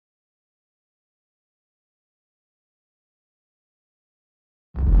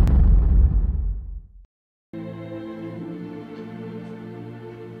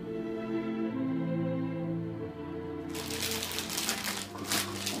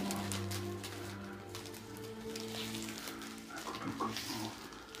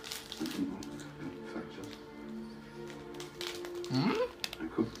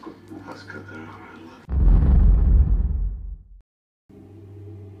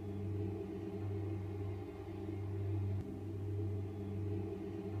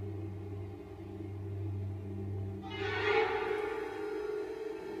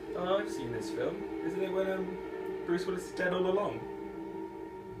Oh, I've seen this film. Isn't it when Bruce Willis is dead all along?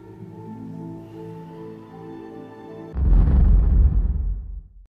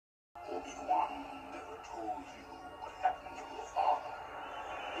 Obi-Wan never told you what happened to your father.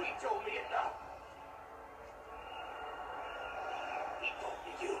 He told me enough. He told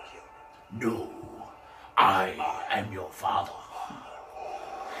me you killed him. No, I am your father.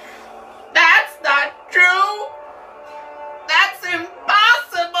 That's not true! That's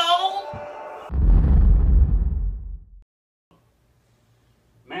impossible!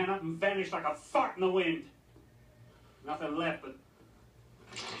 Man up and vanished like a fart in the wind. Nothing left but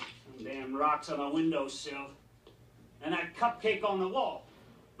some damn rocks on the windowsill and that cupcake on the wall.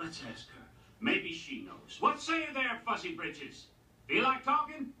 Let's ask her. Maybe she knows. What say you there, Fuzzy Britches? Feel like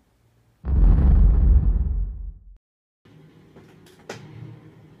talking?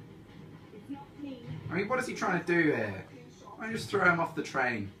 I mean, what is he trying to do here? Why don't you just throw him off the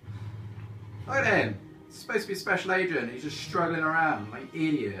train? Look at him! He's supposed to be a special agent, he's just struggling around like an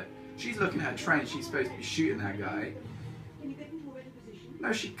idiot. She's looking at a train, she's supposed to be shooting that guy.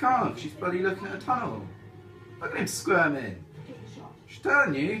 No, she can't, she's bloody looking at a tunnel. Look at him squirming. She's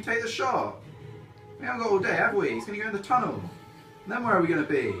telling you, take the shot. We haven't got all day, have we? He's going to go in the tunnel. And then where are we going to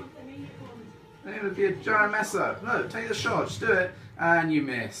be? Then it's going to be a giant mess up. Look, take the shot, just do it. And you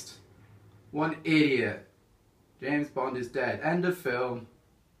missed. One idiot. James Bond is dead. End of film.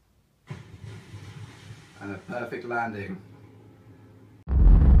 And a perfect landing.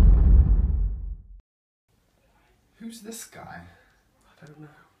 Who's this guy? I don't know.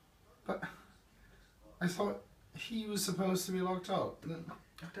 But I thought he was supposed to be locked up.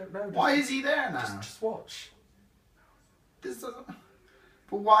 I don't know. Why is he there now? Just watch. This doesn't.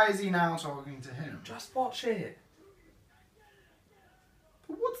 But why is he now talking to him? Just watch it.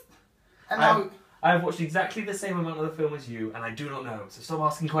 But what's? And now I have watched exactly the same amount of the film as you, and I do not know. So stop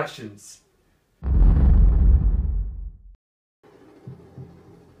asking questions.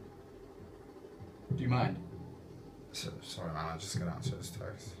 Do you mind? Sorry, man. I just got to answer this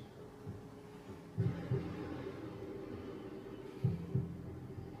text.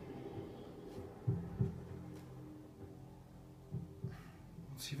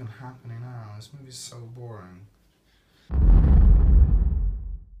 What's even happening now? This movie's so boring.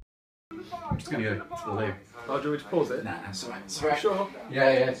 I'm just going to go to the loo. Oh, do you want me to pause it? Nah, that's alright. It's alright. Sure.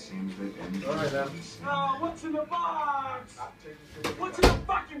 Yeah, yeah. Alright then. Oh, what's in the box? What's in the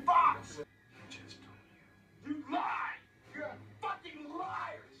fucking box? You lie! You're a fucking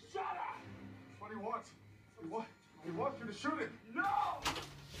liar! Shut up! That's what he wants. He wants you to shoot him. No!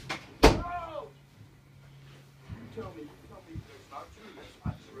 No! You tell me that's not true. That's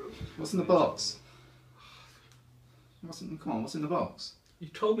not true. What's in the box? Come on, what's in the box? You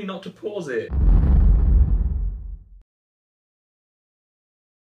told me not to pause it.